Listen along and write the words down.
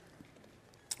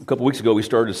A couple weeks ago, we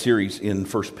started a series in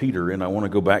 1 Peter, and I want to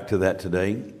go back to that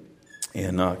today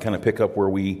and kind of pick up where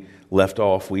we left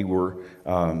off. We were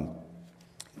kind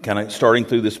of starting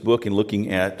through this book and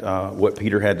looking at what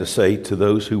Peter had to say to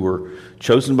those who were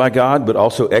chosen by God, but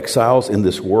also exiles in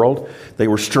this world. They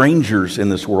were strangers in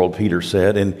this world, Peter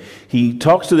said, and he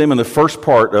talks to them in the first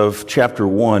part of chapter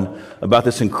 1 about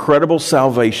this incredible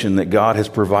salvation that God has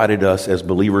provided us as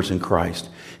believers in Christ.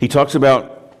 He talks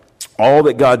about all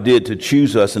that God did to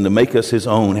choose us and to make us His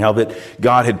own, how that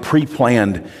God had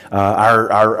pre-planned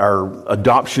our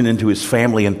adoption into His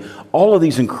family, and all of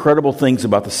these incredible things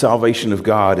about the salvation of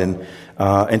God.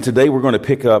 And today we're going to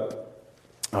pick up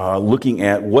looking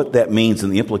at what that means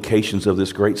and the implications of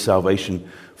this great salvation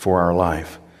for our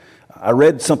life. I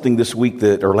read something this week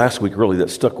or last week really, that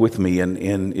stuck with me,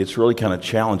 and it's really kind of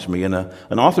challenged me. And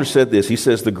an author said this. He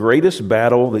says, the greatest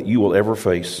battle that you will ever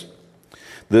face,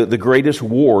 the greatest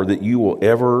war that you will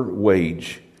ever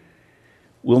wage,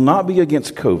 will not be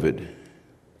against COVID.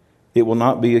 It will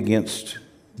not be against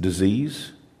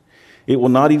disease. It will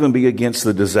not even be against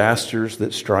the disasters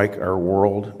that strike our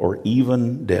world or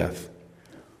even death.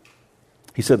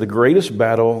 He said the greatest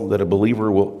battle that a believer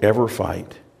will ever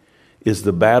fight is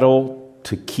the battle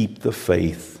to keep the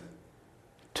faith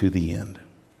to the end.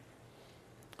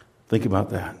 Think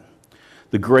about that.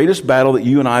 The greatest battle that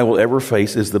you and I will ever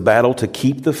face is the battle to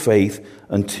keep the faith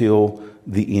until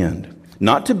the end.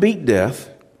 Not to beat death,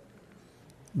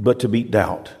 but to beat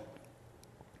doubt.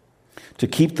 To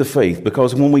keep the faith,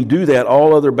 because when we do that,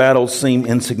 all other battles seem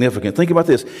insignificant. Think about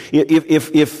this.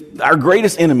 If our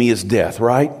greatest enemy is death,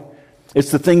 right?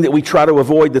 It's the thing that we try to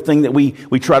avoid, the thing that we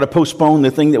try to postpone,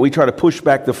 the thing that we try to push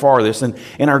back the farthest.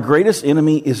 And our greatest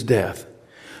enemy is death.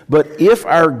 But if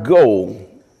our goal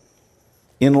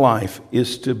in life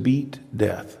is to beat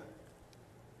death,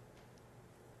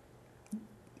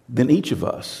 then each of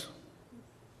us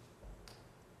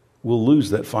will lose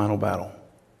that final battle.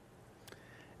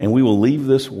 And we will leave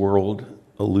this world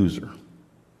a loser.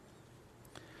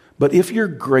 But if your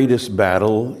greatest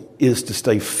battle is to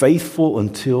stay faithful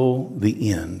until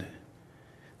the end,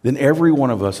 then every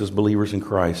one of us as believers in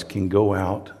Christ can go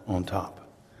out on top.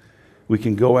 We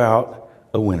can go out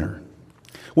a winner.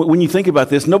 When you think about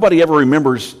this, nobody ever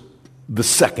remembers the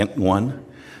second one.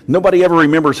 Nobody ever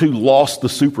remembers who lost the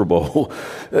Super Bowl.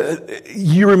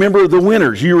 You remember the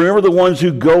winners. You remember the ones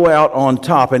who go out on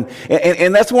top. And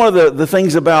that's one of the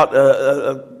things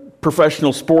about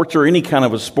professional sports or any kind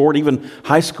of a sport, even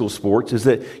high school sports, is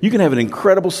that you can have an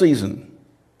incredible season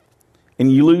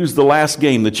and you lose the last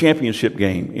game, the championship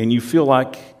game, and you feel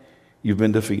like you've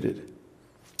been defeated.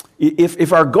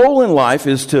 If our goal in life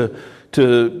is to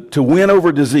win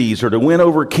over disease, or to win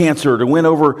over cancer, or to win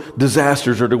over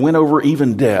disasters, or to win over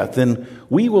even death, then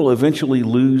we will eventually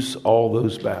lose all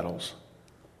those battles.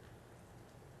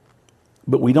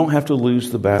 But we don't have to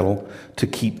lose the battle to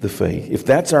keep the faith. If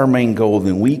that's our main goal,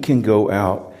 then we can go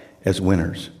out as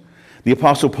winners. The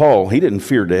Apostle Paul, he didn't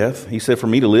fear death. He said, for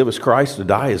me to live is Christ, to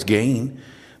die is gain.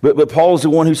 But Paul is the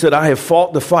one who said, I have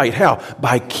fought the fight. How?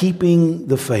 By keeping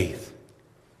the faith.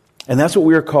 And that's what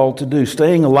we are called to do.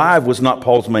 Staying alive was not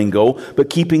Paul's main goal, but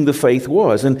keeping the faith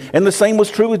was. And the same was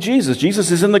true with Jesus.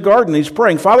 Jesus is in the garden. He's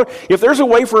praying, Father, if there's a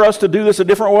way for us to do this a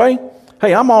different way,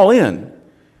 hey, I'm all in.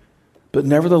 But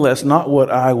nevertheless, not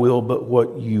what I will, but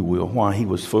what you will. Why? He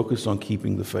was focused on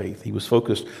keeping the faith. He was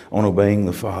focused on obeying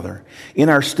the Father. In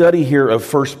our study here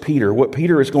of 1 Peter, what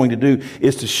Peter is going to do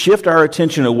is to shift our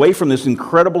attention away from this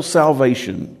incredible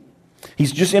salvation.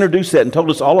 He's just introduced that and told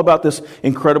us all about this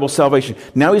incredible salvation.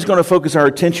 Now he's going to focus our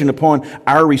attention upon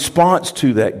our response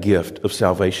to that gift of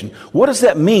salvation. What does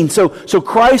that mean? So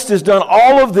Christ has done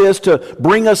all of this to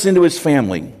bring us into His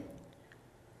family.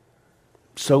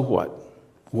 So what?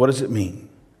 What does it mean?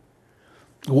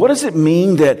 What does it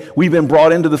mean that we've been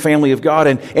brought into the family of God?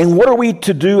 And what are we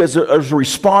to do as a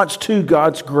response to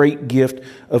God's great gift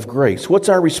of grace? What's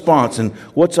our response and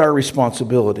what's our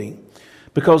responsibility?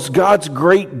 Because God's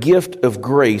great gift of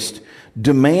grace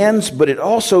demands, but it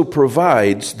also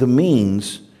provides the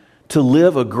means to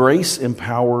live a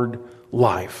grace-empowered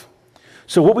life.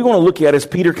 So what we want to look at as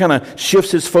Peter kind of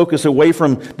shifts his focus away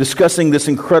from discussing this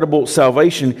incredible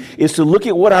salvation is to look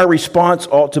at what our response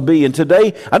ought to be. And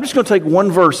today, I'm just going to take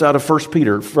one verse out of 1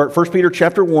 Peter. 1 Peter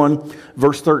chapter 1,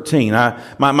 verse 13.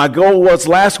 My goal was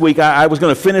last week, I was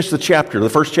going to finish the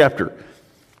first chapter.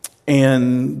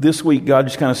 And this week, God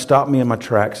just kind of stopped me in my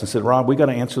tracks and said, Rob, we got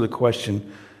to answer the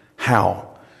question, how?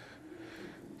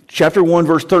 Chapter 1,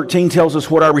 verse 13 tells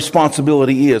us what our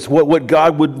responsibility is, what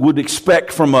God would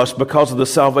expect from us because of the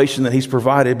salvation that He's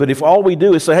provided. But if all we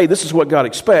do is say, hey, this is what God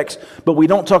expects, but we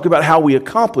don't talk about how we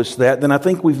accomplish that, then I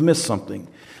think we've missed something.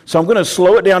 So I'm going to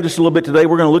slow it down just a little bit today.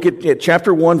 We're going to look at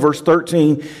chapter 1, verse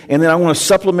 13, and then I want to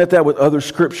supplement that with other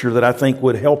scripture that I think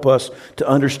would help us to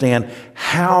understand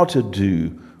how to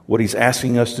do what he's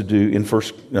asking us to do in 1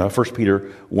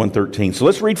 Peter 1:13. So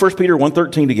let's read 1 Peter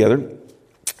 1:13 together,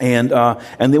 and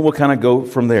then we'll kind of go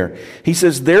from there. He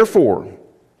says, therefore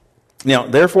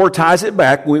ties it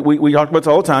back. We talk about this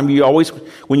all the time. You always,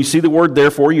 when you see the word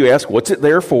therefore, you ask, what's it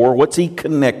there for? What's he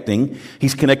connecting?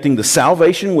 He's connecting the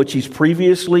salvation which he's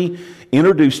previously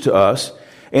introduced to us.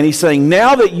 And he's saying,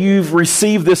 now that you've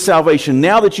received this salvation,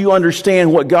 now that you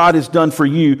understand what God has done for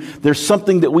you, there's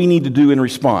something that we need to do in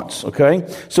response, okay?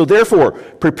 So therefore,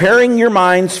 preparing your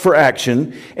minds for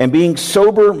action and being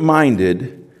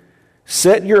sober-minded,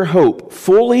 set your hope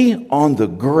fully on the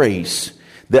grace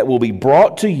that will be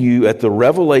brought to you at the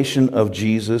revelation of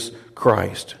Jesus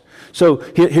Christ. So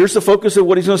here's the focus of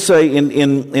what he's going to say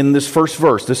in this first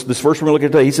verse. This verse we're going to look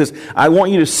at today. He says, I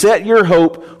want you to set your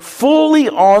hope fully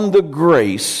on the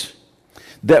grace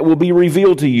that will be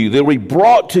revealed to you, that will be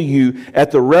brought to you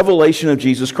at the revelation of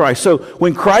Jesus Christ. So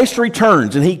when Christ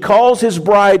returns and he calls his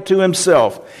bride to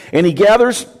himself and he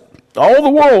gathers all the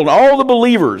world, all the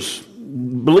believers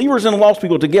and lost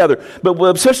people together, but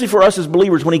especially for us as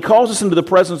believers, when he calls us into the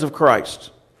presence of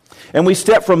Christ and we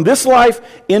step from this life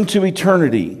into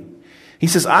eternity, he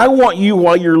says, I want you,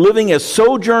 while you're living as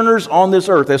sojourners on this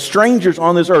earth, as strangers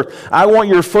on this earth, I want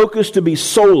your focus to be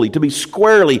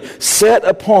squarely set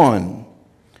upon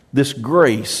this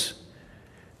grace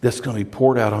that's going to be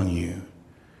poured out on you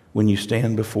when you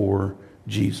stand before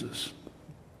Jesus.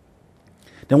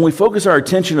 Now, when we focus our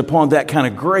attention upon that kind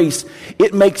of grace,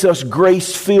 it makes us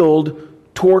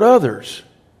grace-filled toward others.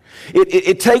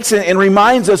 It takes and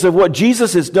reminds us of what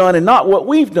Jesus has done and not what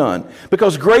we've done.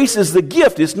 Because grace is the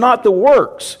gift. It's not the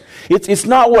works. It's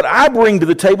not what I bring to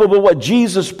the table, but what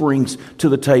Jesus brings to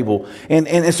the table.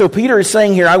 And so Peter is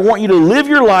saying here, I want you to live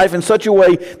your life in such a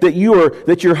way that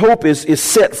your hope is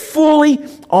set fully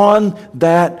on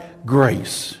that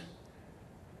grace.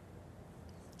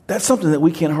 That's something that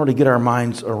we can't hardly get our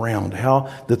minds around, how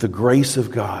that the grace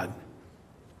of God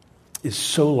is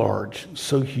so large,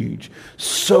 so huge,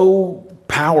 so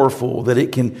powerful that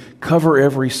it can cover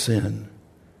every sin,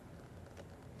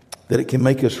 that it can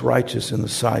make us righteous in the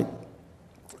sight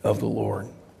of the Lord.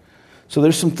 So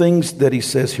there's some things that he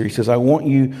says here. He says, I want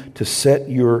you to set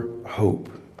your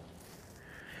hope.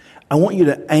 I want you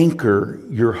to anchor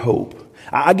your hope.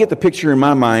 I get the picture in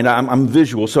my mind. I'm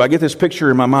visual, so I get this picture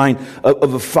in my mind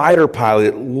of a fighter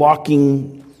pilot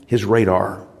locking his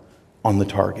radar on the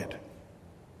target.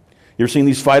 You ever seen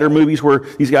these fighter movies where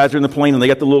these guys are in the plane and they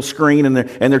got the little screen and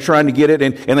they're trying to get it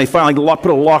and they finally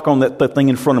put a lock on that thing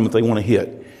in front of them that they want to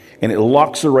hit. And it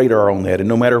locks the radar on that. And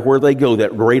no matter where they go,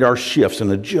 that radar shifts and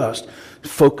adjusts,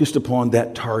 focused upon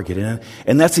that target.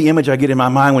 And that's the image I get in my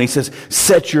mind when he says,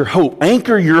 set your hope.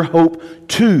 Anchor your hope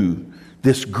to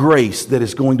this grace that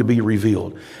is going to be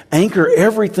revealed. Anchor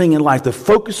everything in life, the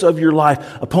focus of your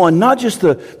life, upon not just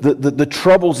the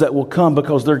troubles that will come,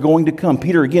 because they're going to come.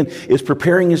 Peter, again, is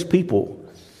preparing his people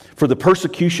for the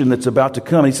persecution that's about to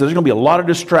come. He says there's going to be a lot of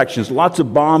distractions, lots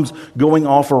of bombs going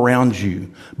off around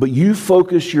you. But you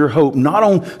focus your hope not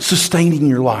on sustaining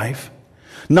your life,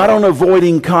 not on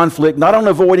avoiding conflict, not on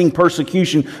avoiding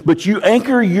persecution, but you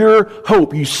anchor your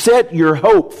hope. You set your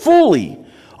hope fully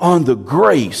on the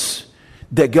grace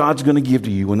that God's going to give to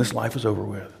you when this life is over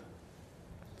with.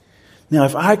 Now,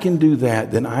 if I can do that,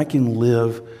 then I can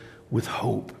live with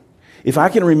hope. If I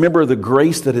can remember the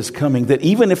grace that is coming, that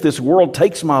even if this world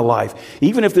takes my life,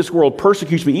 even if this world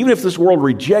persecutes me, even if this world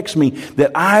rejects me,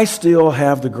 that I still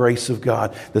have the grace of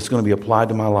God that's going to be applied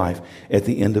to my life at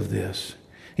the end of this.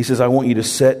 He says, I want you to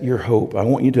set your hope. I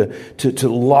want you to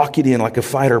lock it in like a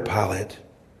fighter pilot.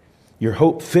 Your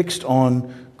hope fixed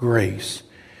on grace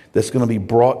that's going to be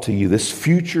brought to you, this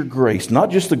future grace, not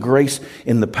just the grace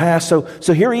in the past.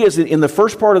 So here he is in the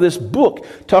first part of this book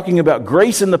talking about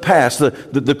grace in the past,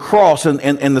 the cross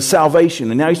and the salvation.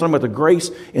 And now he's talking about the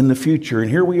grace in the future. And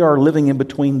here we are living in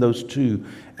between those two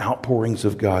outpourings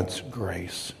of God's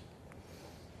grace.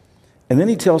 And then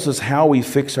he tells us how we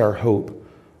fix our hope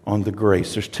on the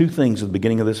grace. There's two things at the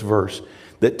beginning of this verse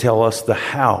that tell us the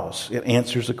hows. It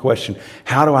answers the question,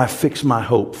 how do I fix my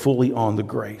hope fully on the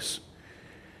grace?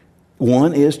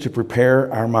 One is to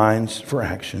prepare our minds for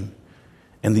action,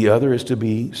 and the other is to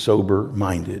be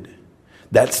sober-minded.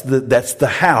 That's the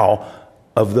how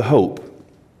of the hope.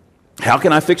 How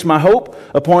can I fix my hope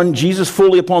upon Jesus,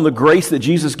 fully upon the grace that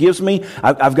Jesus gives me?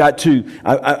 I've got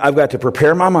to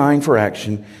prepare my mind for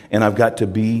action, and I've got to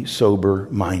be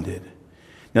sober-minded.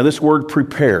 Now, this word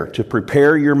prepare, to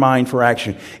prepare your mind for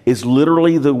action, is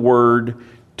literally the word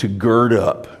to gird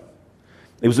up.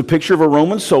 It was a picture of a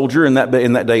Roman soldier in that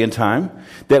day and time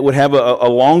that would have a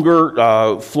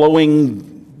longer flowing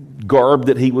garb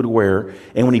that he would wear.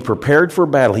 And when he prepared for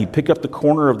battle, he'd pick up the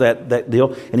corner of that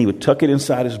deal and he would tuck it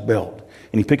inside his belt.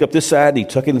 And he'd pick up this side and he'd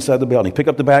tuck it inside the belt. And he'd pick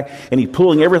up the back and he's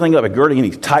pulling everything up and girding and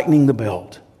he's tightening the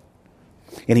belt.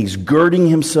 And he's girding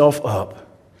himself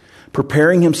up,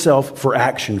 preparing himself for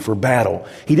action, for battle.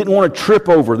 He didn't want to trip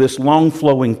over this long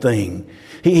flowing thing.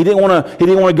 He didn't want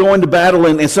to go into battle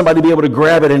and somebody be able to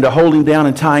grab it and to hold him down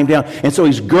and tie him down. And so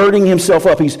he's girding himself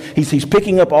up. He's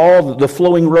picking up all the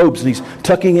flowing robes and he's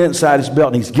tucking it inside his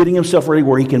belt. And he's getting himself ready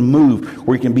where he can move,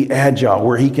 where he can be agile,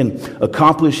 where he can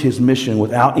accomplish his mission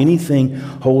without anything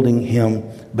holding him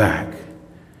back.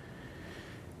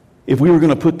 If we were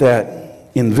going to put that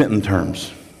in Vinton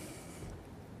terms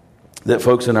that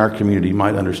folks in our community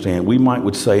might understand, we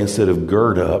would say instead of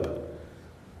gird up,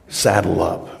 saddle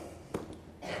up.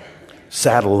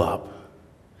 Saddle up.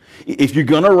 If you're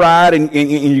going to ride and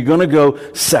you're going to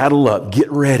go, saddle up.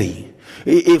 Get ready.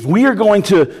 If we are going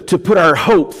to put our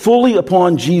hope fully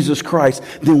upon Jesus Christ,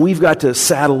 then we've got to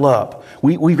saddle up.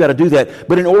 We've got to do that.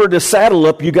 But in order to saddle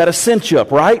up, you've got to cinch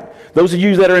up, right? Those of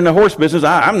you that are in the horse business,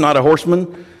 I'm not a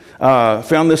horseman.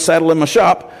 Found this saddle in my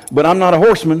shop, but I'm not a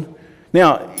horseman.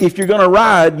 Now, if you're going to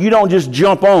ride, you don't just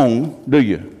jump on, do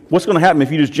you? What's going to happen if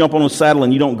you just jump on the saddle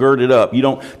and you don't gird it up? You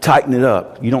don't tighten it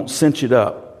up. You don't cinch it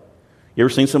up. You ever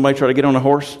seen somebody try to get on a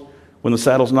horse when the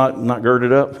saddle's not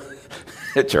girded up?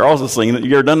 Charles has seen it.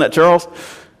 You ever done that, Charles?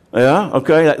 Yeah?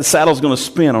 Okay. That saddle's going to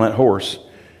spin on that horse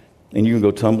and you can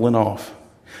go tumbling off.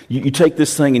 You take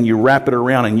this thing and you wrap it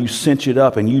around and you cinch it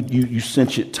up and you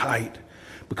cinch it tight.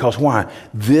 Because why?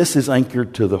 This is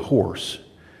anchored to the horse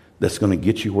that's going to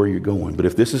get you where you're going. But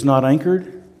if this is not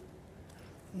anchored,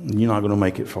 you're not going to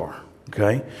make it far.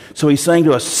 Okay? So he's saying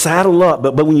to us, saddle up.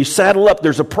 But when you saddle up,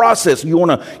 there's a process. You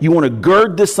want to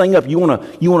gird this thing up. You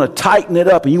want to tighten it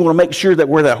up, and you want to make sure that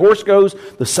where that horse goes,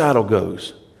 the saddle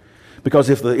goes. Because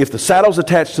if the saddle's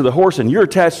attached to the horse and you're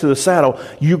attached to the saddle,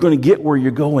 you're going to get where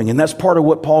you're going. And that's part of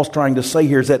what Paul's trying to say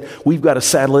here is that we've got to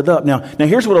saddle it up. Now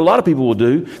here's what a lot of people will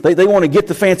do. They want to get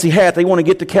the fancy hat. They want to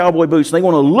get the cowboy boots. And they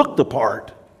want to look the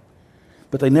part.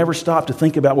 But they never stop to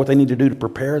think about what they need to do to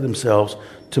prepare themselves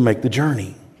to make the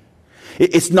journey.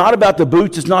 It's not about the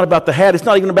boots. It's not about the hat. It's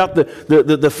not even about the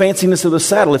fanciness of the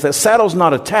saddle. If that saddle's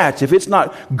not attached, if it's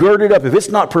not girded up, if it's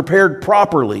not prepared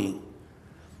properly,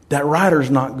 that rider's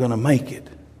not going to make it.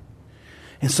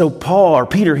 And so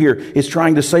Peter here is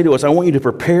trying to say to us, I want you to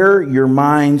prepare your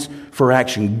minds for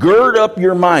action. Gird up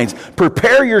your minds.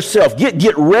 Prepare yourself.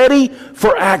 Get ready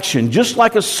for action. Just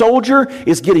like a soldier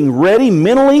is getting ready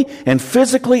mentally and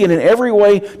physically and in every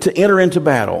way to enter into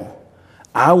battle.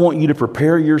 I want you to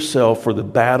prepare yourself for the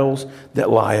battles that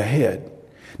lie ahead.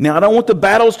 Now, I don't want the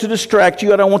battles to distract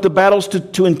you. I don't want the battles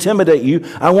to intimidate you.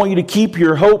 I want you to keep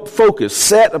your hope focused,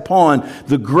 set upon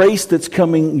the grace that's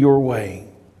coming your way.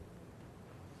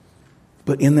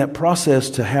 But in that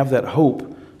process, to have that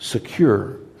hope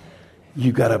secure,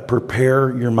 you've got to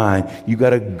prepare your mind. You've got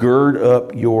to gird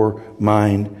up your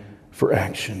mind for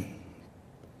action.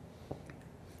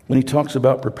 When he talks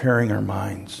about preparing our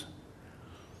minds,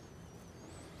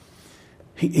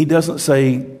 he doesn't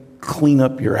say clean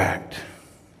up your act.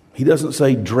 He doesn't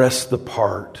say dress the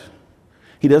part.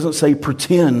 He doesn't say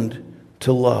pretend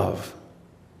to love.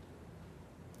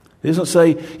 He doesn't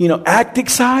say, act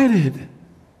excited.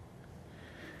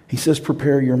 He says,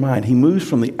 prepare your mind. He moves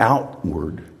from the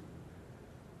outward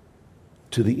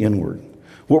to the inward.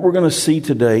 What we're going to see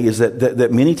today is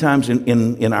that many times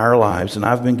in our lives, and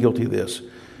I've been guilty of this,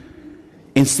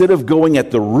 instead of going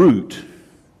at the root,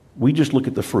 we just look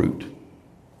at the fruit.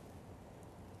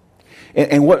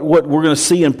 And what we're going to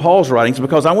see in Paul's writings,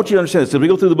 because I want you to understand this, as we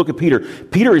go through the book of Peter,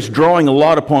 Peter is drawing a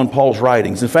lot upon Paul's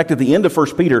writings. In fact, at the end of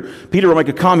 1 Peter, Peter will make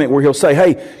a comment where he'll say,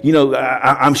 hey,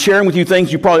 I'm sharing with you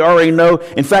things you probably already know.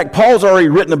 In fact, Paul's already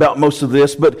written about most of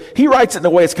this, but he writes it in a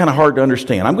way it's kind of hard to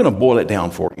understand. I'm going to boil it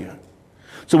down for you.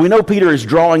 So we know Peter is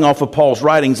drawing off of Paul's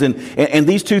writings, and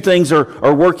these two things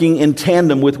are working in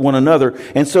tandem with one another.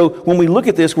 And so when we look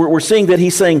at this, we're seeing that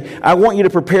he's saying, I want you to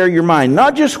prepare your mind,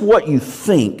 not just what you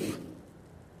think,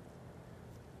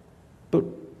 but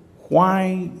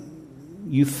why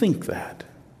you think that.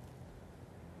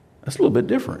 That's a little bit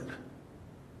different.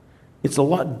 It's a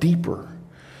lot deeper.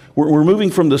 We're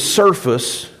moving from the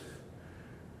surface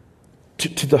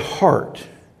to the heart.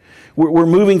 We're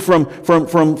moving from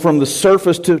the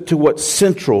surface to what's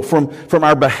central, from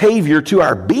our behavior to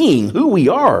our being, who we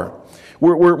are.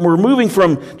 We're moving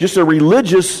from just a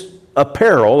religious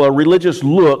apparel, a religious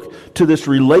look, to this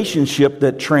relationship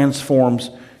that transforms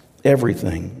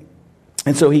everything.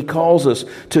 And so he calls us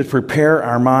to prepare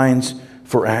our minds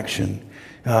for action.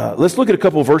 Let's look at a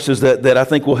couple of verses that I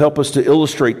think will help us to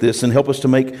illustrate this and help us to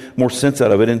make more sense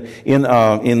out of it.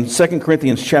 In 2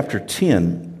 Corinthians chapter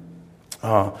 10,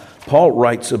 Paul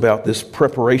writes about this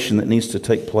preparation that needs to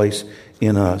take place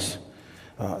in us.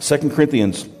 2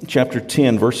 Corinthians chapter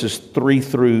 10, verses 3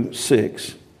 through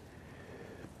 6.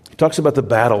 He talks about the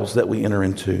battles that we enter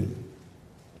into.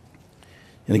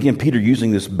 And again, Peter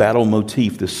using this battle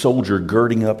motif, this soldier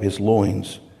girding up his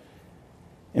loins.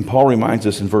 And Paul reminds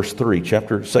us in verse 3, 2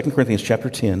 Corinthians chapter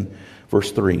 10,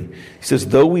 verse 3. He says,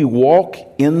 though we walk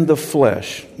in the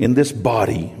flesh, in this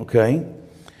body, okay,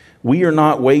 we are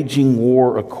not waging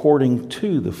war according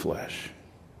to the flesh.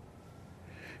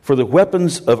 For the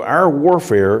weapons of our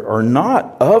warfare are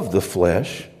not of the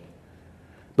flesh,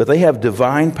 but they have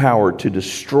divine power to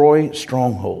destroy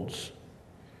strongholds.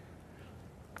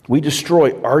 We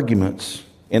destroy arguments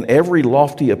and every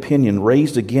lofty opinion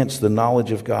raised against the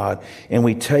knowledge of God, and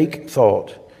we take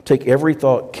every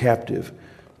thought captive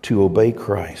to obey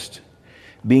Christ,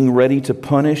 being ready to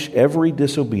punish every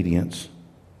disobedience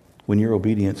when your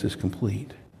obedience is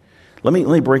complete. Let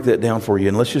me break that down for you,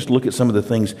 and let's just look at some of the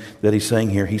things that he's saying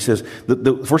here. He says,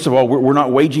 first of all, we're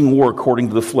not waging war according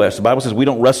to the flesh. The Bible says we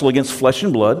don't wrestle against flesh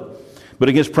and blood, but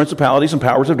against principalities and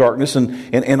powers of darkness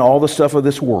and all the stuff of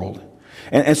this world.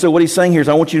 And so what he's saying here is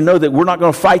I want you to know that we're not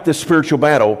going to fight this spiritual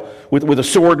battle with a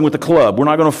sword and with a club. We're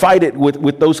not going to fight it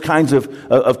with those kinds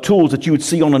of tools that you would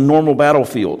see on a normal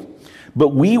battlefield. But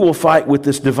we will fight with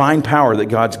this divine power that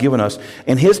God's given us.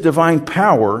 And his divine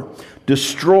power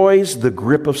destroys the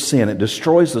grip of sin. It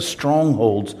destroys the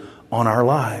strongholds on our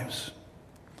lives.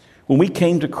 When we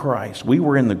came to Christ, we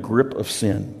were in the grip of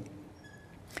sin.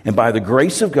 And by the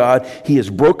grace of God, he has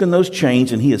broken those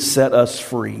chains and he has set us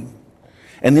free.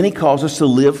 And then he calls us to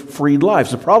live freed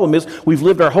lives. The problem is we've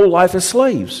lived our whole life as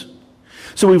slaves.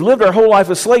 So we've lived our whole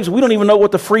life as slaves. We don't even know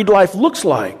what the freed life looks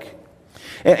like.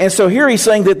 And so here he's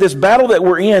saying that this battle that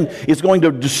we're in is going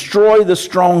to destroy the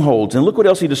strongholds. And look what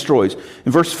else he destroys.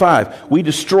 In verse 5, we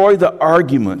destroy the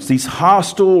arguments, these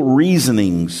hostile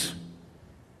reasonings,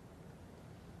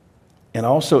 and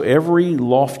also every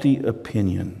lofty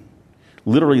opinion.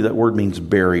 Literally, that word means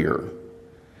barrier.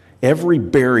 Every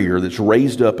barrier that's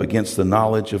raised up against the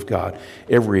knowledge of God,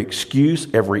 every excuse,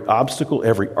 every obstacle,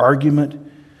 every argument.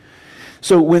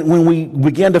 So when we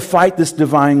begin to fight this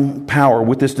divine power,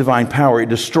 with this divine power, it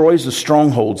destroys the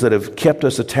strongholds that have kept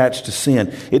us attached to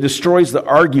sin. It destroys the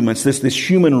arguments, this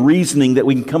human reasoning that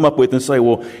we can come up with and say,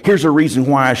 well, here's a reason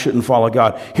why I shouldn't follow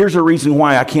God. Here's a reason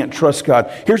why I can't trust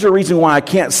God. Here's a reason why I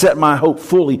can't set my hope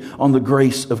fully on the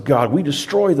grace of God. We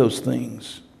destroy those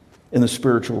things in the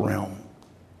spiritual realm.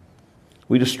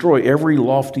 We destroy every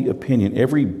lofty opinion,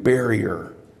 every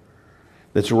barrier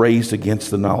that's raised against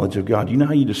the knowledge of God. You know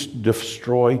how you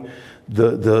destroy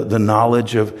the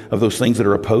knowledge of those things that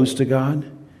are opposed to God?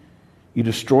 You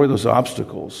destroy those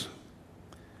obstacles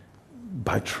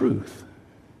by truth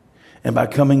and by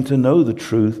coming to know the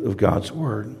truth of God's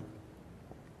Word.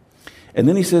 And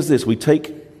then he says this, we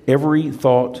take every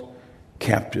thought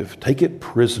captive, take it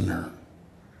prisoner.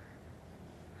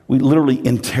 We literally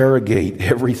interrogate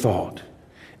every thought,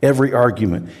 every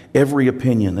argument, every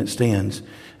opinion that stands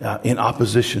in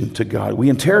opposition to God. We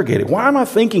interrogate it. Why am I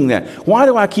thinking that? Why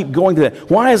do I keep going to that?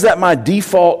 Why is that my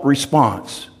default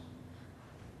response?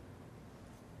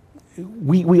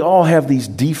 We all have these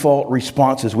default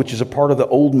responses, which is a part of the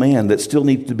old man that still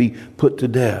needs to be put to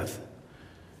death.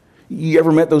 You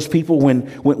ever met those people when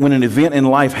an event in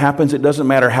life happens, it doesn't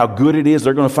matter how good it is,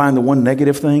 they're going to find the one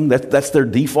negative thing? That's their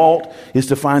default, is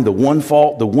to find the one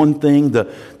fault, the one thing,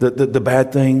 the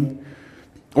bad thing.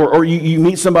 Or you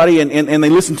meet somebody and they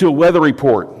listen to a weather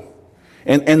report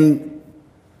and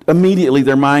immediately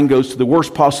their mind goes to the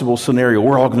worst possible scenario.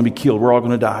 We're all going to be killed. We're all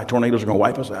going to die. Tornadoes are going to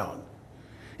wipe us out.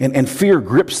 And fear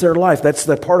grips their life. That's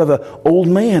that part of the old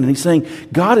man. And he's saying,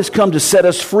 God has come to set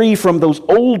us free from those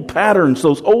old patterns,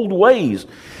 those old ways.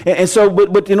 And so,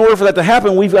 but in order for that to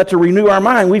happen, we've got to renew our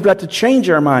mind. We've got to change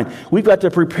our mind. We've got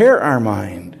to prepare our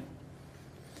mind.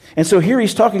 And so here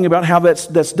he's talking about how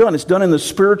that's done. It's done in the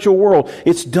spiritual world.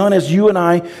 It's done as you and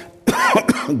I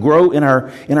grow in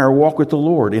our walk with the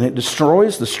Lord. And it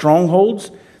destroys the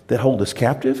strongholds that hold us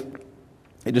captive.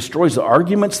 It destroys the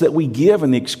arguments that we give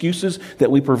and the excuses that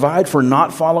we provide for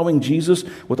not following Jesus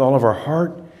with all of our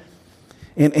heart.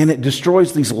 And it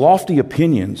destroys these lofty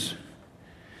opinions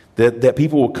that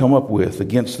people will come up with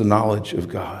against the knowledge of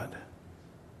God.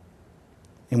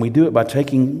 And we do it by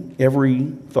taking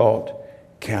every thought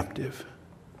captive.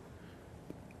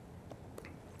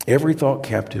 Every thought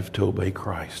captive to obey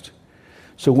Christ.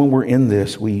 So when we're in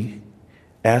this, we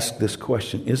ask this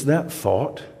question, is that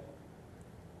thought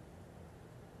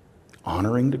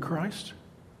honoring to Christ?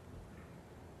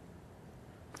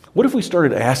 What if we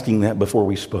started asking that before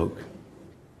we spoke?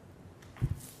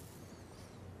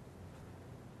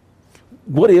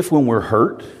 What if when we're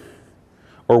hurt,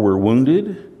 or we're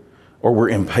wounded, or we're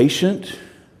impatient,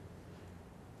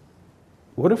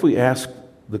 what if we ask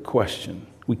the question?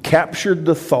 We captured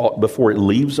the thought before it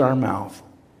leaves our mouth,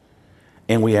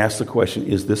 and we ask the question,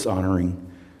 is this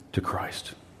honoring to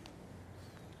Christ?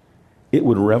 It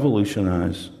would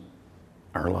revolutionize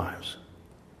our lives.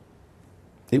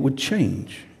 It would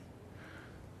change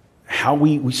how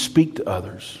we speak to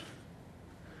others.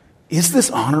 Is this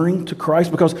honoring to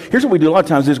Christ? Because here's what we do a lot of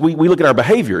times is we look at our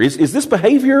behavior. Is this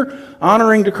behavior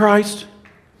honoring to Christ?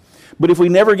 But if we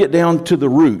never get down to the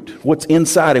root, what's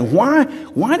inside, and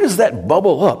why does that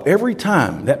bubble up every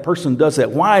time that person does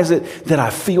that? Why is it that I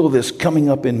feel this coming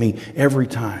up in me every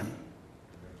time?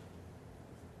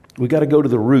 We got to go to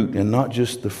the root and not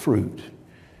just the fruit.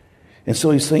 And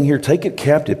so he's saying here, take it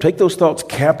captive. Take those thoughts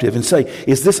captive and say,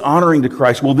 is this honoring to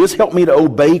Christ? Will this help me to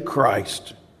obey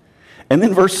Christ? And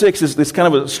then verse 6 is this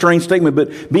kind of a strange statement,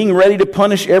 but being ready to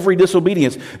punish every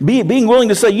disobedience. Being willing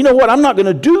to say, you know what, I'm not going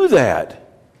to do that.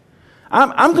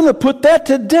 I'm going to put that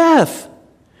to death.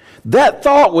 That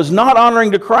thought was not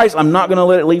honoring to Christ. I'm not going to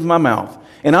let it leave my mouth.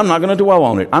 And I'm not going to dwell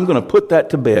on it. I'm going to put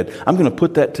that to bed. I'm going to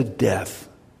put that to death.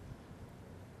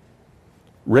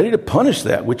 Ready to punish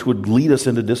that which would lead us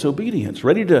into disobedience.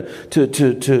 Ready to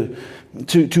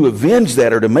avenge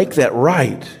that or to make that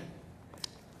right.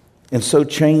 And so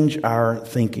change our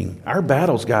thinking. Our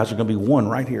battles, guys, are going to be won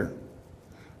right here.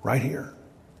 Right here.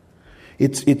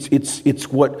 It's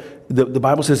what the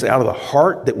Bible says, out of the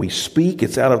heart that we speak.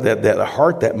 It's out of that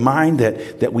heart, that mind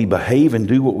that we behave and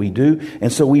do what we do.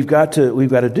 And so we've got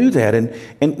to do that.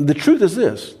 And the truth is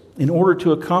this: in order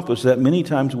to accomplish that, many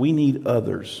times we need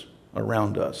others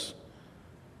around us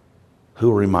who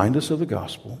will remind us of the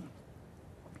gospel,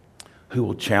 who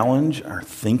will challenge our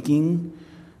thinking,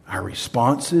 our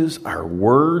responses, our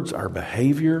words, our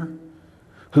behavior,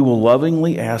 who will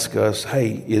lovingly ask us,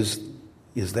 hey,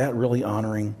 is that really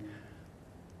honoring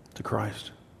to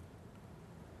Christ?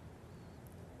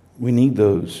 We need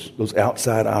those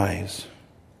outside eyes.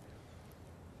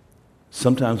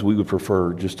 Sometimes we would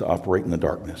prefer just to operate in the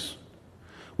darkness.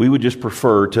 We would just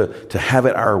prefer to have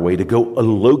it our way, to go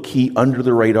low-key under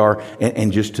the radar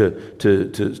and just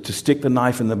to stick the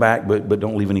knife in the back, but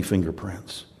don't leave any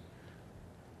fingerprints.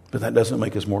 But that doesn't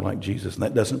make us more like Jesus, and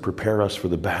that doesn't prepare us for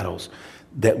the battles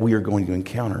that we are going to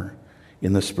encounter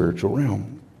in the spiritual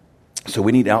realm. So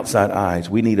we need outside eyes.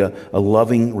 We need a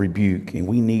loving rebuke, and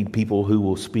we need people who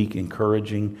will speak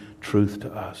encouraging truth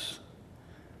to us.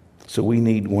 So we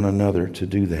need one another to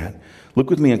do that. Look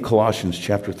with me in Colossians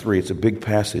chapter 3. It's a big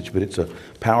passage, but it's a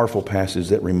powerful passage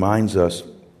that reminds us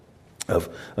of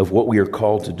what we are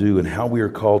called to do and how we are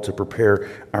called to prepare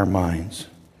our minds.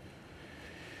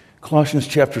 Colossians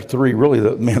chapter 3, really,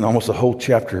 almost the whole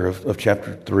chapter of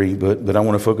chapter 3, but I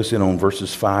want to focus in on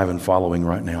verses 5 and following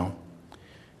right now.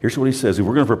 Here's what he says. If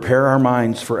we're going to prepare our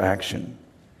minds for action,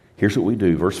 here's what we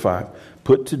do. Verse 5,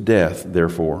 put to death,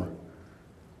 therefore,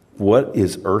 what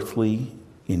is earthly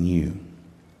in you.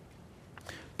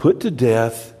 Put to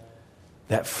death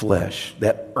that flesh,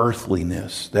 that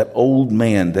earthliness, that old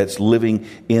man that's living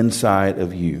inside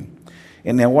of you.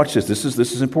 And now watch this. This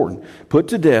is important. Put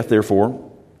to death, therefore,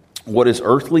 what is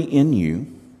earthly in you.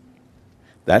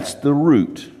 That's the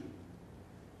root.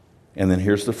 And then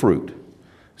here's the fruit.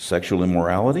 Sexual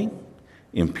immorality,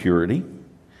 impurity,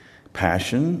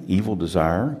 passion, evil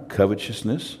desire,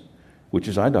 covetousness, which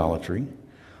is idolatry.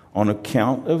 On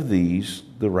account of these,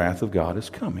 the wrath of God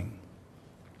is coming.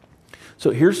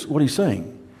 So here's what he's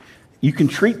saying. You can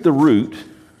treat the root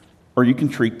or you can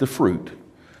treat the fruit.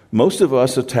 Most of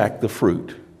us attack the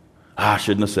fruit. I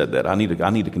shouldn't have said that. I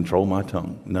need to control my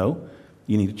tongue. No,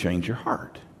 you need to change your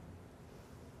heart.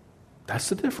 That's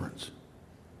the difference.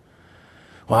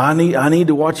 Well, I need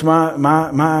to watch my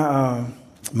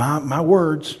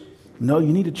words. No,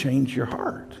 you need to change your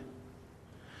heart.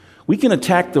 We can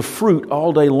attack the fruit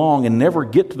all day long and never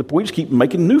get to the point. We just keep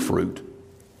making new fruit.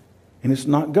 And it's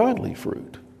not godly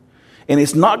fruit. And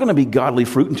it's not going to be godly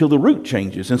fruit until the root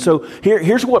changes. And so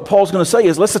here's what Paul's going to say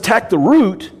is, let's attack the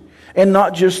root and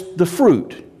not just the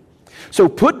fruit. So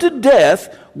put to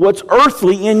death what's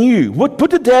earthly in you. Put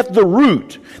to death the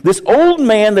root. This old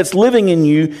man that's living in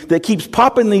you that keeps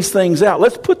popping these things out.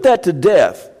 Let's put that to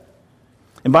death.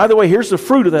 And by the way, here's the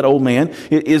fruit of that old man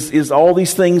is all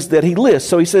these things that he lists.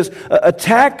 So he says,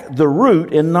 attack the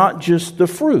root and not just the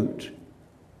fruit.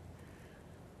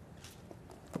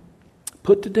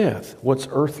 Put to death what's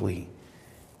earthly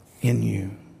in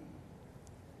you.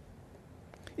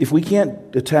 If we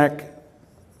can't attack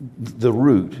the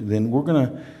root, then we're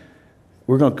going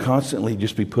to constantly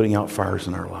just be putting out fires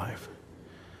in our life.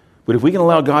 But if we can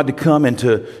allow God to come and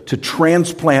to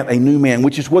transplant a new man,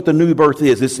 which is what the new birth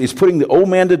is, it's putting the old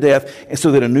man to death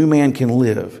so that a new man can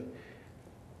live.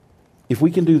 If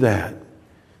we can do that,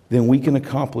 then we can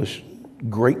accomplish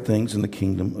great things in the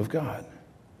kingdom of God.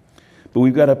 But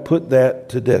we've got to put that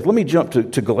to death. Let me jump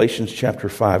to Galatians chapter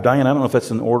 5. Diane, I don't know if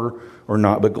that's in order or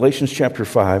not, but Galatians chapter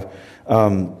 5,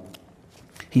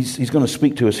 he's going to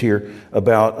speak to us here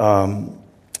about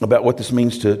what this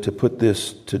means to put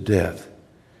this to death.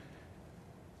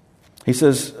 He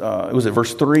says, was it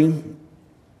verse 3?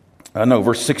 No,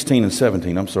 verse 16 and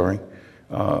 17, I'm sorry.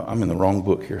 I'm in the wrong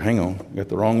book here. Hang on, I got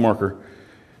the wrong marker.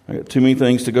 I got too many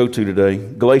things to go to today.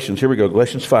 Galatians, here we go.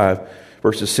 Galatians 5,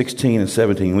 verses 16 and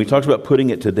 17. When he talks about putting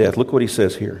it to death, look what he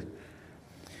says here.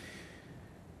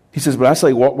 He says, but I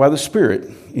say, walk by the Spirit,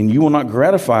 and you will not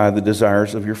gratify the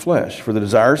desires of your flesh. For the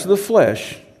desires of the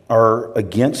flesh are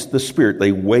against the Spirit.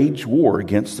 They wage war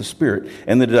against the Spirit.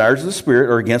 And the desires of the Spirit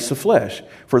are against the flesh.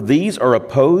 For these are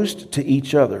opposed to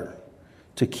each other,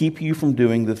 to keep you from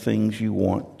doing the things you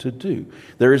want to do.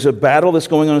 There is a battle that's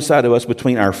going on inside of us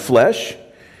between our flesh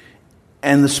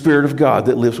and the Spirit of God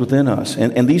that lives within us.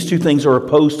 And these two things are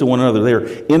opposed to one another.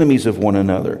 They're enemies of one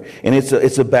another. And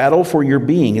it's a battle for your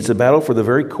being. It's a battle for the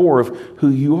very core of who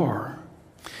you are.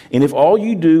 And if all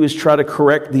you do is try to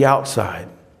correct the outside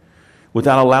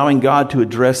without allowing God to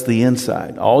address the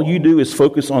inside, all you do is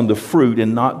focus on the fruit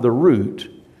and not the root,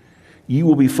 you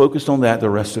will be focused on that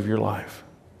the rest of your life.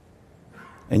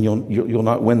 And you'll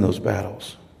not win those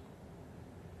battles.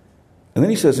 And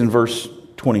then he says in verse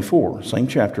 24, same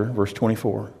chapter, verse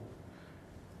 24,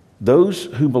 those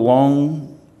who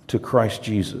belong to Christ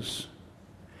Jesus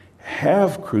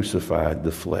have crucified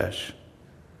the flesh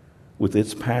with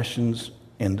its passions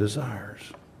and desires.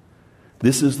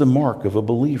 This is the mark of a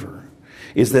believer,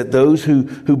 is that those who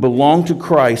belong to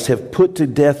Christ have put to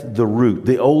death the root,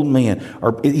 the old man.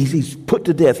 He's put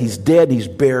to death, he's dead, he's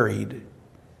buried.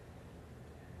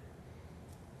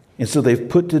 And so they've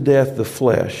put to death the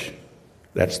flesh,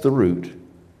 that's the root,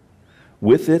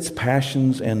 with its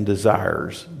passions and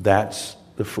desires, that's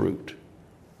the fruit.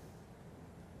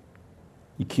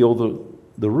 You kill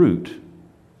the root,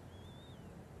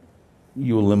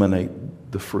 you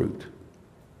eliminate the fruit.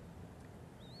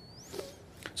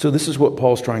 So this is what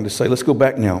Paul's trying to say. Let's go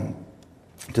back now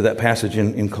to that passage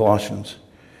in Colossians.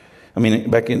 I mean,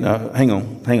 back in, hang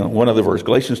on, one other verse.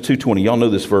 Galatians 2:20, y'all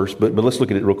know this verse, but let's look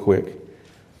at it real quick.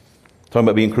 Talking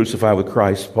about being crucified with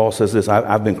Christ, Paul says this,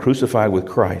 I've been crucified with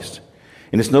Christ.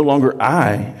 And it's no longer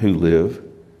I who live,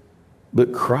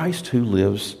 but Christ who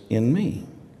lives in me.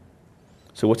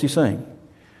 So what's he saying?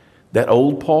 That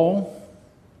old Paul,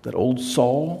 that old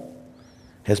Saul,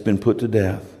 has been put to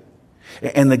death.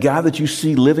 And the guy that you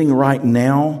see living right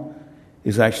now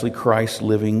is actually Christ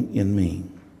living in me.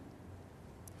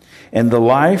 And the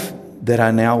life that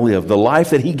I now live, the life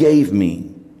that he gave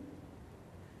me,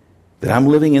 that I'm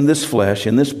living in this flesh,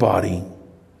 in this body,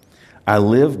 I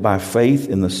live by faith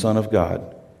in the Son of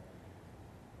God.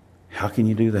 How can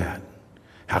you do that?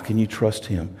 How can you trust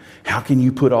him? How can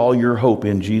you put all your hope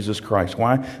in Jesus Christ?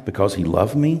 Why? Because he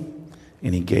loved me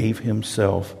and he gave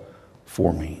himself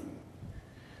for me.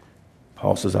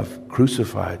 Paul says, I've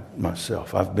crucified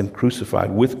myself. I've been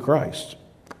crucified with Christ.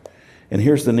 And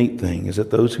here's the neat thing, is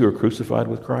that those who are crucified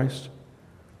with Christ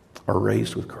are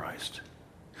raised with Christ.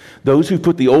 Those who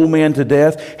put the old man to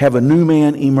death have a new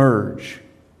man emerge.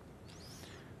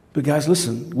 But guys,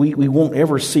 listen, we won't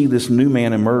ever see this new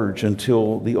man emerge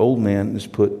until the old man is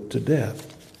put to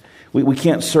death. We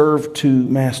can't serve two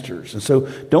masters. And so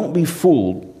don't be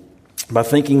fooled by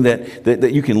thinking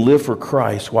that you can live for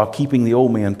Christ while keeping the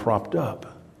old man propped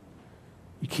up.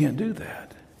 You can't do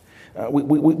that.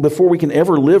 Before we can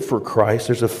ever live for Christ,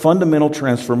 there's a fundamental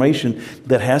transformation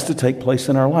that has to take place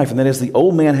in our life. And that is the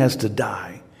old man has to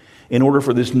die in order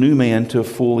for this new man to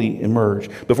fully emerge.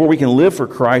 Before we can live for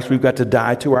Christ, we've got to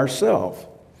die to ourselves.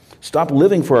 Stop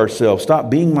living for ourselves. Stop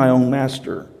being my own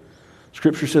master.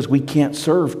 Scripture says we can't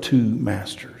serve two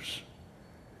masters.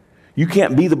 You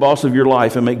can't be the boss of your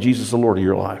life and make Jesus the Lord of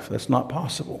your life. That's not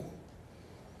possible.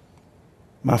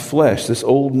 My flesh, this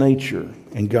old nature,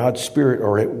 and God's Spirit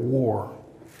are at war.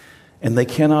 And they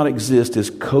cannot exist as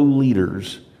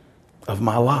co-leaders of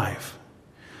my life.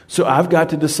 So I've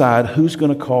got to decide who's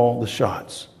going to call the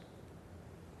shots.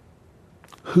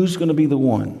 Who's going to be the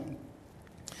one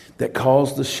that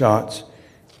calls the shots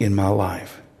in my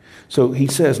life? So he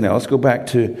says now, let's go back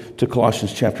to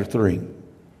Colossians chapter 3.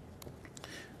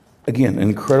 Again, an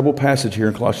incredible passage here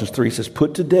in Colossians 3. It says,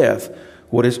 put to death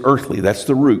what is earthly. That's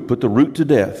the root. Put the root to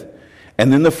death.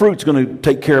 And then the fruit's going to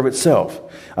take care of itself.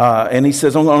 And he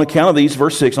says, on account of these,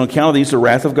 verse 6, on account of these, the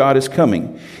wrath of God is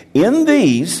coming. In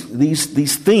these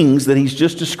things that he's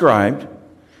just described,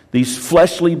 these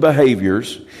fleshly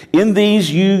behaviors, in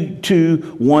these you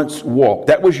too once walked.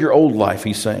 That was your old life,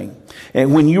 he's saying.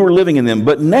 And when you were living in them.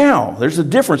 But now, there's a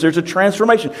difference. There's a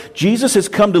transformation. Jesus has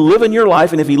come to live in your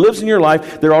life, and if he lives in your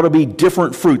life, there ought to be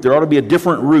different fruit. There ought to be a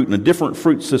different root and a different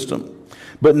fruit system.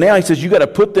 But now he says you got to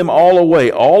put them all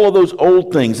away, all of those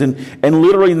old things. And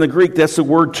literally in the Greek, that's the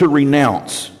word to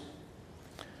renounce.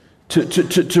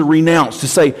 To renounce, to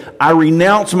say, I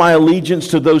renounce my allegiance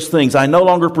to those things. I no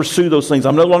longer pursue those things.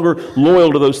 I'm no longer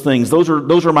loyal to those things. Those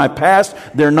are my past.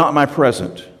 They're not my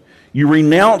present. You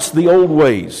renounce the old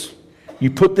ways.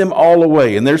 You put them all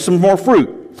away. And there's some more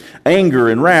fruit. Anger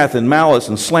and wrath and malice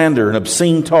and slander and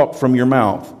obscene talk from your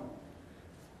mouth.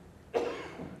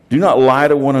 Do not lie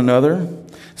to one another,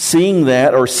 seeing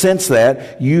that or since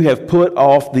that you have put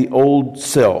off the old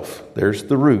self. There's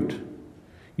the root.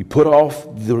 You put off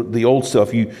the old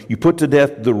self. You put to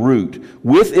death the root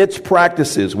with its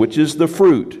practices, which is the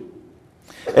fruit.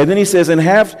 And then he says, and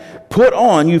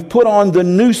you've put on the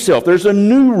new self. There's a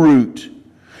new root,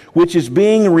 which is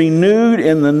being renewed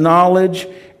in the knowledge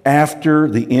after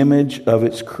the image of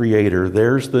its creator.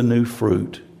 There's the new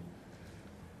fruit.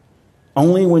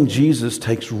 Only when Jesus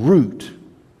takes root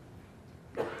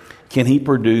can he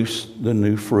produce the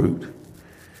new fruit.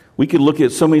 We could look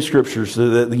at so many scriptures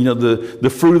that the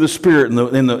fruit of the Spirit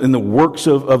and the works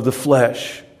of the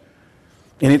flesh.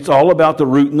 And it's all about the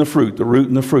root and the fruit, the root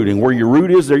and the fruit. And where your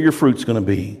root is, there your fruit's going to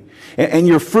be. And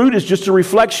your fruit is just a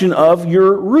reflection of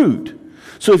your root.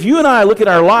 So if you and I look at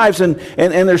our lives and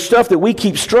there's stuff that we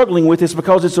keep struggling with, it's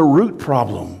because it's a root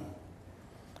problem.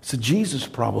 It's a Jesus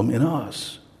problem in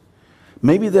us.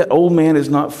 Maybe that old man has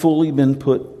not fully been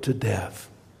put to death.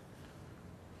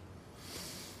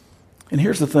 And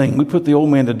here's the thing. We put the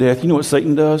old man to death. You know what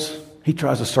Satan does? He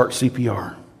tries to start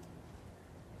CPR.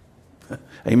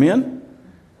 Amen?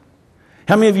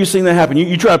 How many of you have seen that happen?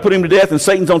 You try to put him to death and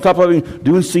Satan's on top of him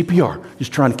doing CPR,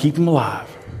 just trying to keep him alive.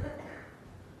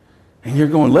 And you're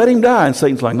going, let him die. And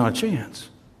Satan's like, not a chance.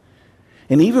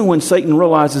 And even when Satan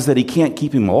realizes that he can't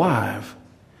keep him alive,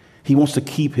 he wants to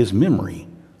keep his memory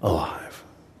alive.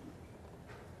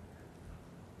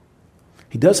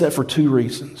 He does that for two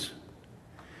reasons.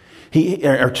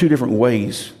 Two different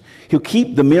ways. He'll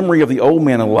keep the memory of the old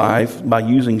man alive by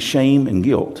using shame and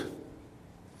guilt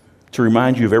to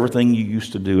remind you of everything you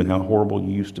used to do and how horrible you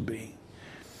used to be.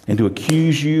 And to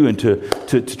accuse you and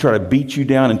to try to beat you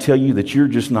down and tell you that you're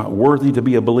just not worthy to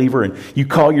be a believer. And you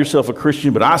call yourself a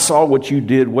Christian, but I saw what you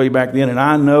did way back then and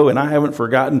I know and I haven't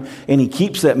forgotten. And he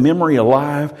keeps that memory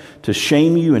alive to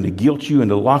shame you and to guilt you and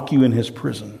to lock you in his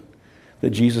prison that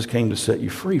Jesus came to set you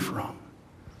free from.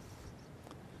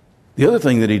 The other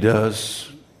thing that he does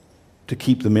to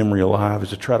keep the memory alive is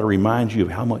to try to remind you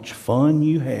of how much fun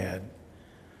you had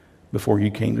before you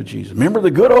came to Jesus. Remember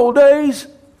the good old days?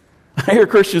 I hear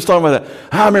Christians talking about that.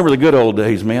 I remember the good old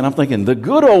days, man. I'm thinking the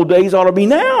good old days ought to be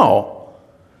now.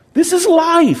 This is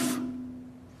life.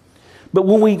 But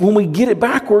when we get it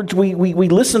backwards, we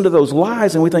listen to those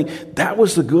lies and we think that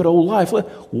was the good old life.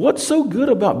 What's so good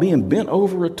about being bent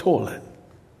over a toilet,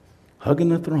 hugging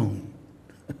the throne?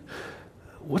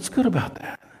 What's good about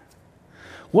that?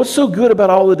 What's so good about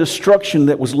all the destruction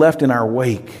that was left in our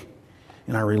wake,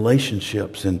 in our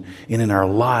relationships, and in our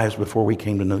lives before we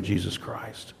came to know Jesus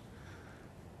Christ?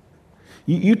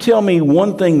 You tell me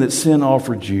one thing that sin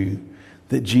offered you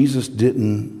that Jesus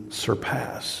didn't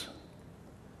surpass.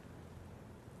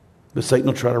 But Satan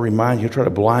will try to remind you, try to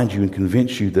blind you and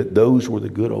convince you that those were the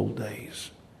good old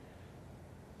days.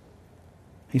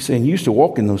 He's saying you used to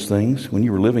walk in those things when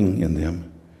you were living in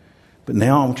them. But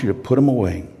now I want you to put them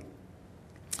away.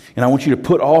 And I want you to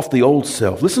put off the old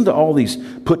self. Listen to all these.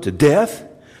 Put to death,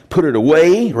 put it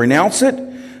away, renounce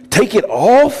it, take it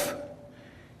off.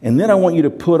 And then I want you to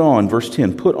put on, verse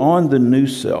 10, put on the new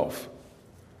self.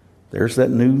 There's that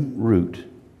new root.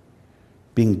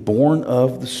 Being born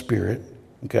of the Spirit.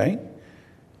 Okay?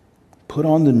 Put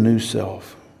on the new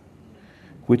self,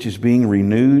 which is being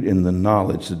renewed in the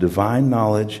knowledge, the divine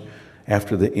knowledge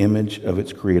after the image of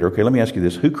its creator. Okay, let me ask you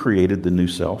this. Who created the new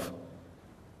self?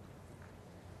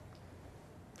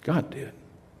 God did.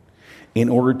 In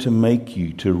order to make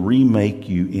you, to remake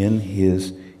you in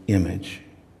his image.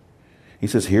 He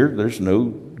says here, there's no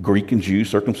Greek and Jew,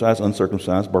 circumcised,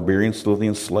 uncircumcised, barbarian,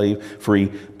 Scythian, slave, free,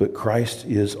 but Christ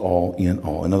is all in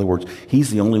all. In other words, he's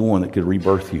the only one that could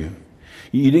rebirth you.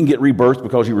 You didn't get rebirthed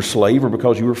because you were a slave or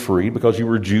because you were free, because you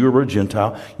were a Jew or a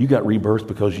Gentile. You got rebirthed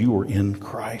because you were in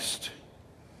Christ.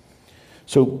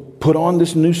 So put on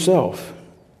this new self.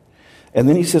 And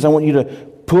then he says, I want you to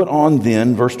put on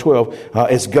then, verse 12,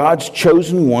 as God's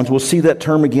chosen ones. We'll see that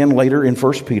term again later in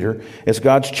 1 Peter. As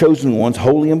God's chosen ones,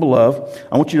 holy and beloved,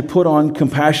 I want you to put on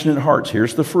compassionate hearts.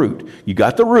 Here's the fruit. You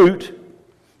got the root.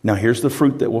 Now here's the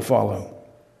fruit that will follow.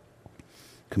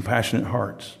 Compassionate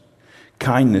hearts.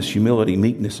 Kindness, humility,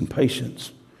 meekness, and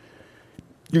patience.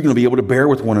 You're going to be able to bear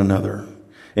with one another.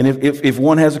 And if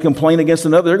one has a complaint against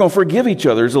another, they're going to forgive each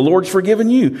other as the Lord's forgiven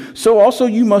you. So also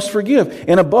you must forgive.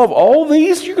 And above all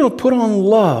these, you're going to put on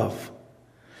love,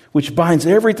 which binds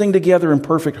everything together in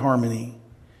perfect harmony.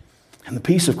 And the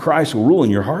peace of Christ will rule in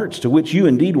your hearts, to which you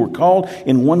indeed were called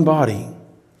in one body.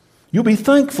 You'll be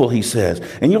thankful, he says,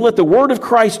 and you'll let the word of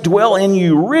Christ dwell in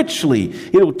you richly.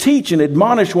 It'll teach and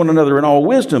admonish one another in all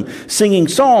wisdom, singing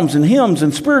psalms and hymns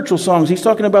and spiritual songs. He's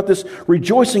talking about this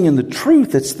rejoicing in the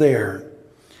truth that's there.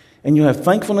 And you'll have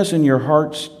thankfulness in your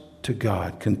hearts to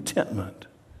God, contentment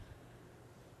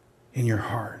in your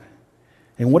heart.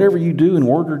 And whatever you do in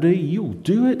word or deed, you'll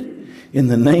do it in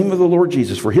the name of the Lord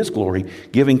Jesus for his glory,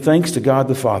 giving thanks to God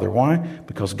the Father. Why?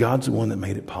 Because God's the one that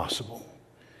made it possible.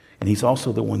 And he's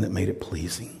also the one that made it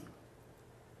pleasing.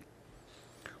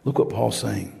 Look what Paul's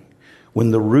saying.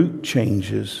 When the root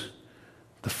changes,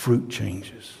 the fruit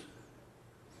changes.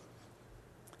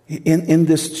 In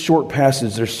this short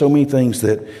passage, there's so many things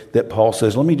that Paul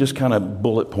says. Let me just kind of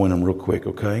bullet point them real quick,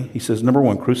 okay? He says, number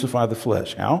one, crucify the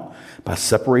flesh. How? By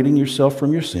separating yourself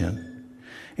from your sin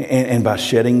and by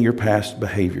shedding your past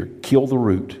behavior. Kill the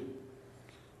root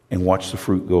and watch the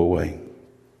fruit go away.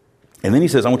 And then he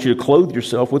says, I want you to clothe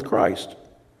yourself with Christ.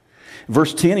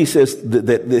 Verse 10, he says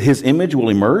that his image will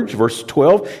emerge. Verse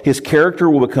 12, his character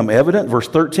will become evident. Verse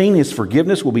 13, his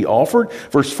forgiveness will be offered.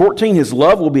 Verse 14, his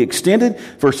love will be extended.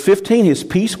 Verse 15, his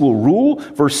peace will rule.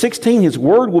 Verse 16, his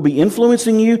word will be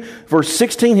influencing you. Verse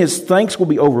 16, his thanks will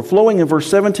be overflowing. And verse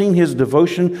 17, his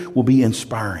devotion will be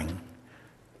inspiring.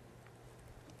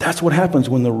 That's what happens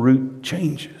when the root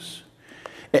changes.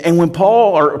 And when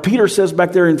Paul or Peter says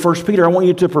back there in 1 Peter, I want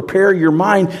you to prepare your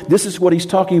mind, this is what he's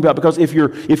talking about. Because if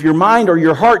your mind or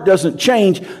your heart doesn't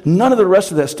change, none of the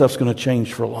rest of that stuff's going to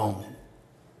change for long.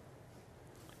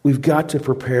 We've got to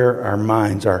prepare our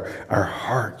minds, our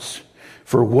hearts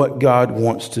for what God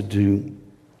wants to do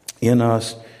in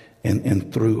us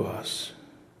and through us.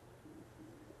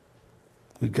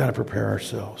 We've got to prepare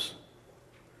ourselves.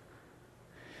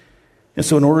 And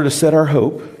so in order to set our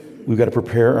hope, we've got to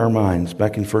prepare our minds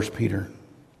back in 1 Peter.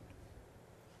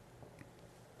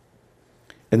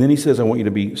 And then he says, I want you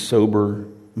to be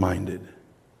sober-minded.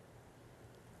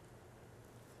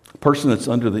 A person that's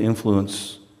under the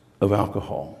influence of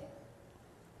alcohol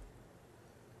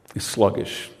is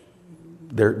sluggish.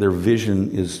 Their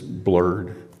vision is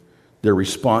blurred. Their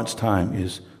response time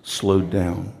is slowed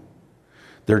down.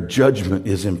 Their judgment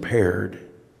is impaired.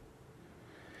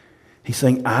 He's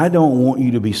saying, I don't want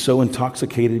you to be so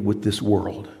intoxicated with this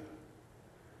world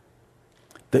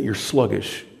that you're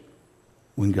sluggish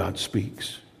when God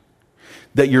speaks.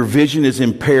 That your vision is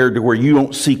impaired to where you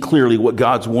don't see clearly what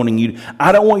God's wanting you to.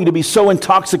 I don't want you to be so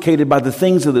intoxicated by the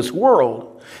things of this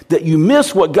world that you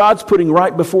miss what God's putting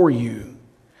right before you.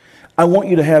 I want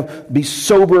you to be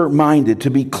sober-minded,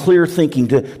 to be clear-thinking,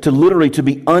 to literally to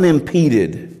be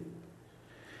unimpeded.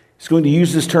 He's going to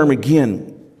use this term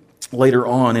again later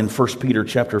on in 1 Peter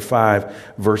chapter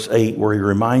 5, verse 8, where he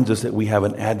reminds us that we have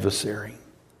an adversary,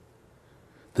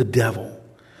 the devil.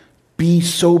 Be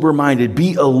sober-minded,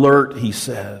 be alert, he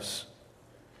says.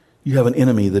 You have an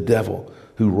enemy, the devil,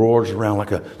 who roars around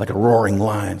like a roaring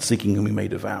lion, seeking whom he may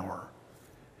devour.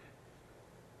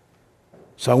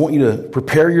 So I want you to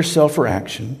prepare yourself for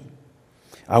action.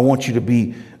 I want you to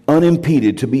be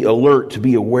unimpeded, to be alert, to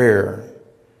be aware,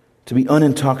 to be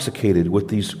unintoxicated with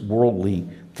these worldly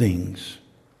things.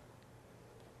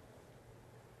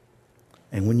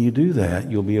 And when you do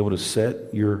that, you'll be able to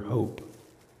set your hope.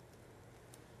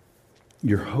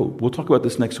 Your hope. We'll talk about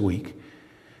this next week.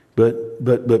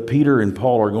 But Peter and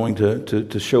Paul are going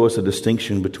to show us a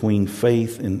distinction between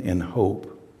faith and hope.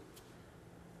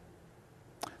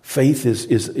 Faith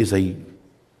is a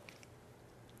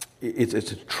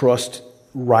trust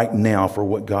right now for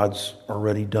what God's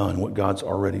already done, what God's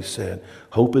already said.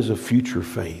 Hope is a future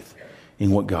faith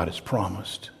in what God has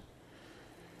promised.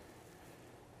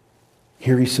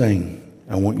 Here he's saying,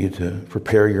 I want you to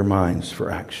prepare your minds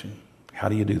for action. How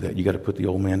do you do that? You got to put the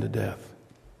old man to death.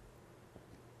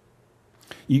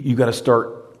 You got to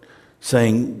start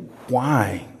saying,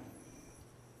 why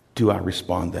do I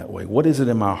respond that way? What is it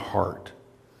in my heart?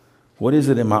 What is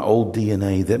it in my old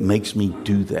DNA that makes me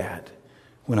do that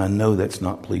when I know that's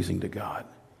not pleasing to God?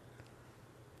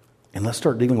 And let's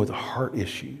start dealing with the heart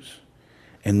issues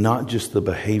and not just the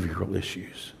behavioral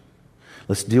issues.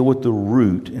 Let's deal with the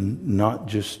root and not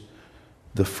just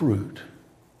the fruit.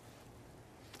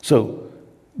 So,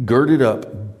 gird it up,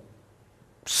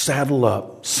 saddle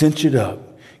up, cinch it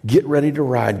up, get ready to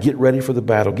ride, get ready for the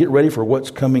battle, get ready for what's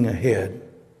coming ahead.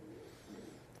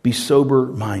 Be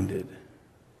sober-minded.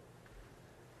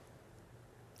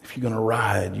 If you're going to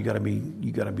ride, you got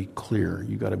to be clear,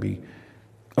 you got to be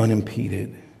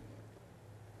unimpeded.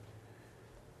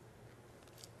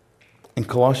 In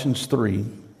Colossians 3,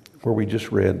 where we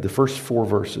just read the first 4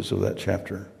 verses of that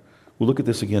chapter, we'll look at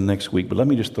this again next week, but let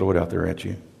me just throw it out there at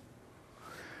you.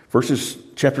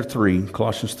 Chapter 3,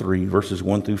 Colossians 3, verses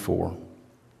 1 through 4.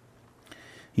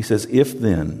 He says, if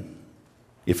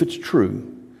it's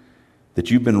true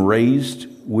that you've been raised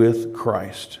with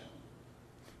Christ.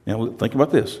 Now, think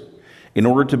about this. In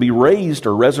order to be raised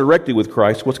or resurrected with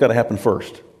Christ, what's got to happen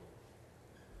first?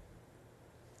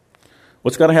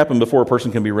 What's got to happen before a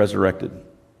person can be resurrected?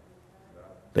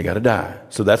 They got to die.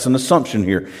 So that's an assumption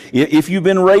here. If you've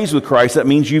been raised with Christ, that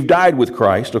means you've died with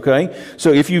Christ, okay?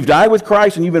 So if you've died with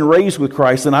Christ and you've been raised with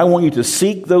Christ, then I want you to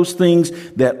seek those things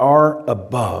that are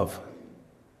above.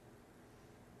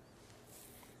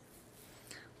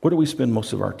 What do we spend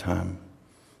most of our time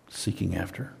seeking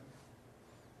after?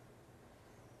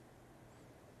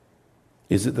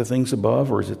 Is it the things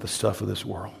above, or is it the stuff of this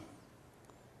world?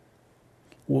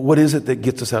 What is it that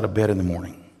gets us out of bed in the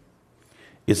morning?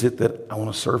 Is it that I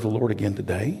want to serve the Lord again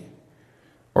today?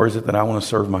 Or is it that I want to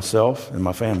serve myself and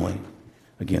my family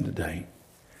again today?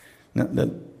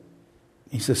 Now,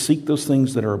 he says, seek those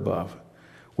things that are above,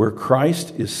 where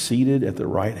Christ is seated at the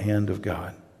right hand of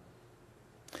God.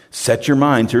 Set your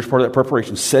minds, here's part of that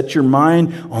preparation, set your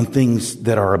mind on things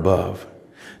that are above,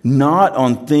 not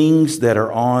on things that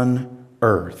are on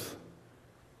earth.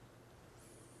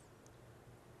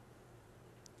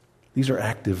 These are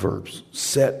active verbs,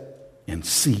 set and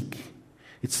seek.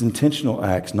 It's intentional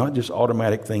acts, not just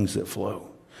automatic things that flow.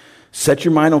 Set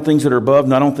your mind on things that are above,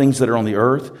 not on things that are on the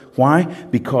earth. Why?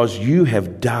 Because you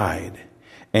have died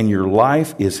and your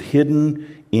life is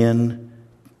hidden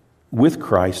with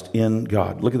Christ in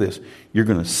God. Look at this. You're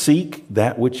going to seek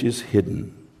that which is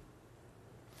hidden.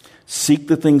 Seek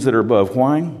the things that are above.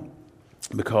 Why?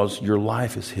 Because your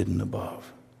life is hidden above.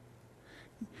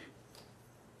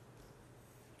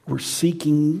 We're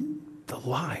seeking the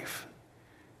life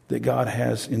that God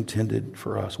has intended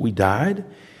for us. We died,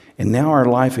 and now our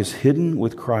life is hidden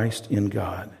with Christ in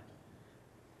God.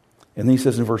 And then he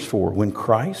says in verse 4, when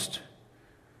Christ,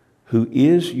 who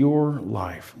is your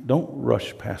life, don't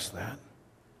rush past that.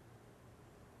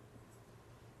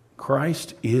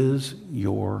 Christ is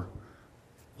your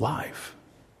life.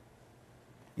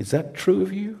 Is that true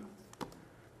of you?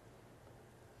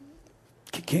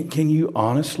 Can you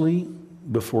honestly,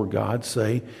 before God,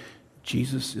 say,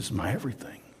 Jesus is my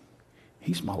everything?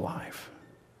 He's my life.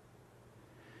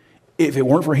 If it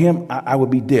weren't for him, I would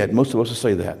be dead. Most of us will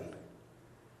say that.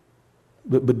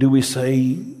 But do we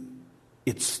say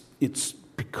it's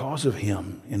because of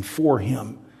him and for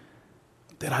him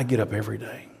that I get up every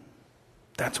day?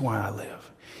 That's why I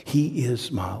live. He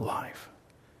is my life.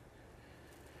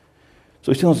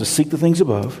 So he's telling us to seek the things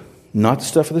above, not the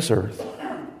stuff of this earth,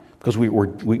 because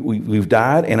we've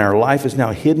died and our life is now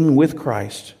hidden with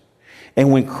Christ.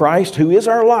 And when Christ, who is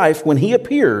our life, when he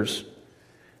appears,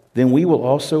 then we will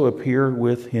also appear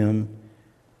with him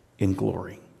in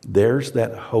glory. There's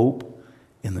that hope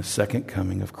in the second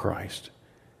coming of Christ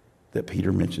that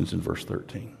Peter mentions in verse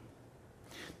 13.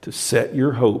 To set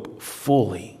your hope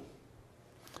fully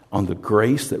on the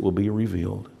grace that will be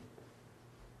revealed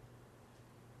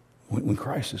when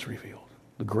Christ is revealed.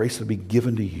 The grace that will be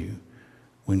given to you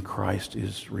when Christ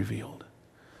is revealed.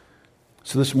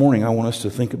 So this morning, I want us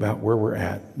to think about where we're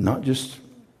at, not just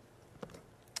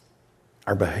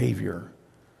our behavior,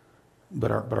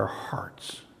 but our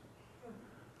hearts.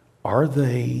 Are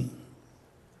they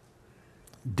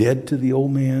dead to the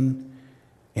old man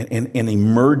and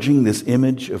emerging this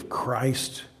image of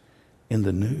Christ in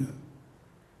the new?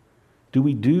 Do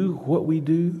we do what we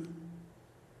do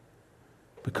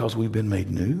because we've been made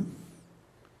new?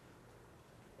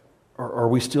 Or are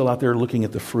we still out there looking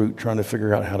at the fruit, trying to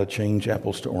figure out how to change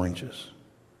apples to oranges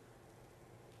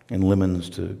and lemons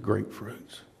to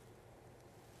grapefruits?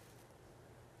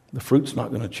 The fruit's not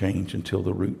going to change until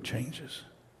the root changes.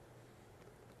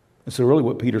 And so really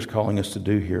what Peter's calling us to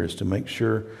do here is to make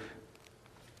sure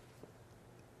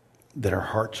that our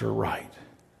hearts are right.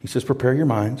 He says, prepare your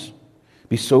minds,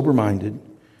 be sober-minded,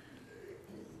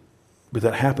 but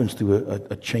that happens through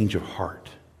a change of heart.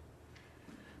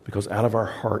 Because out of our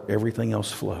heart, everything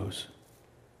else flows.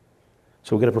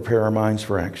 So we've got to prepare our minds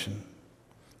for action.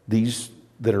 These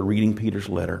that are reading Peter's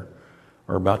letter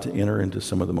are about to enter into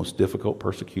some of the most difficult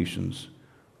persecutions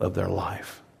of their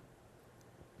life.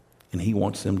 And he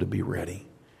wants them to be ready,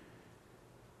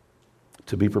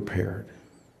 to be prepared,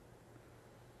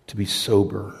 to be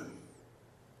sober.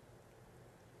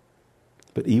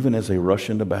 But even as they rush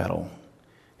into battle,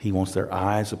 he wants their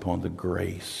eyes upon the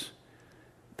grace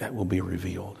that will be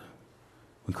revealed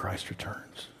when Christ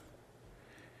returns.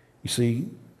 You see,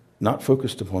 not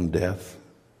focused upon death,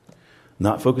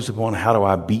 not focused upon how do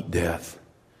I beat death,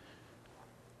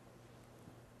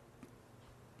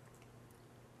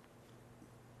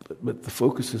 but the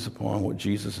focus is upon what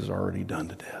Jesus has already done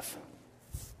to death.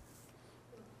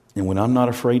 And when I'm not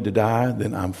afraid to die,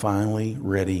 then I'm finally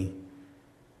ready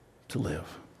to live.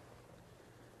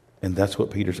 And that's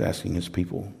what Peter's asking his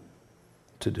people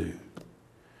to do.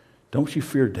 Don't you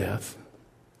fear death.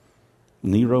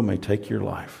 Nero may take your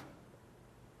life.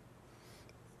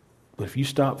 But if you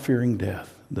stop fearing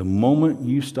death, the moment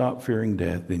you stop fearing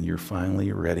death, then you're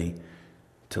finally ready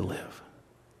to live.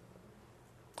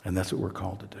 And that's what we're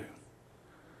called to do.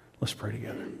 Let's pray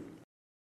together.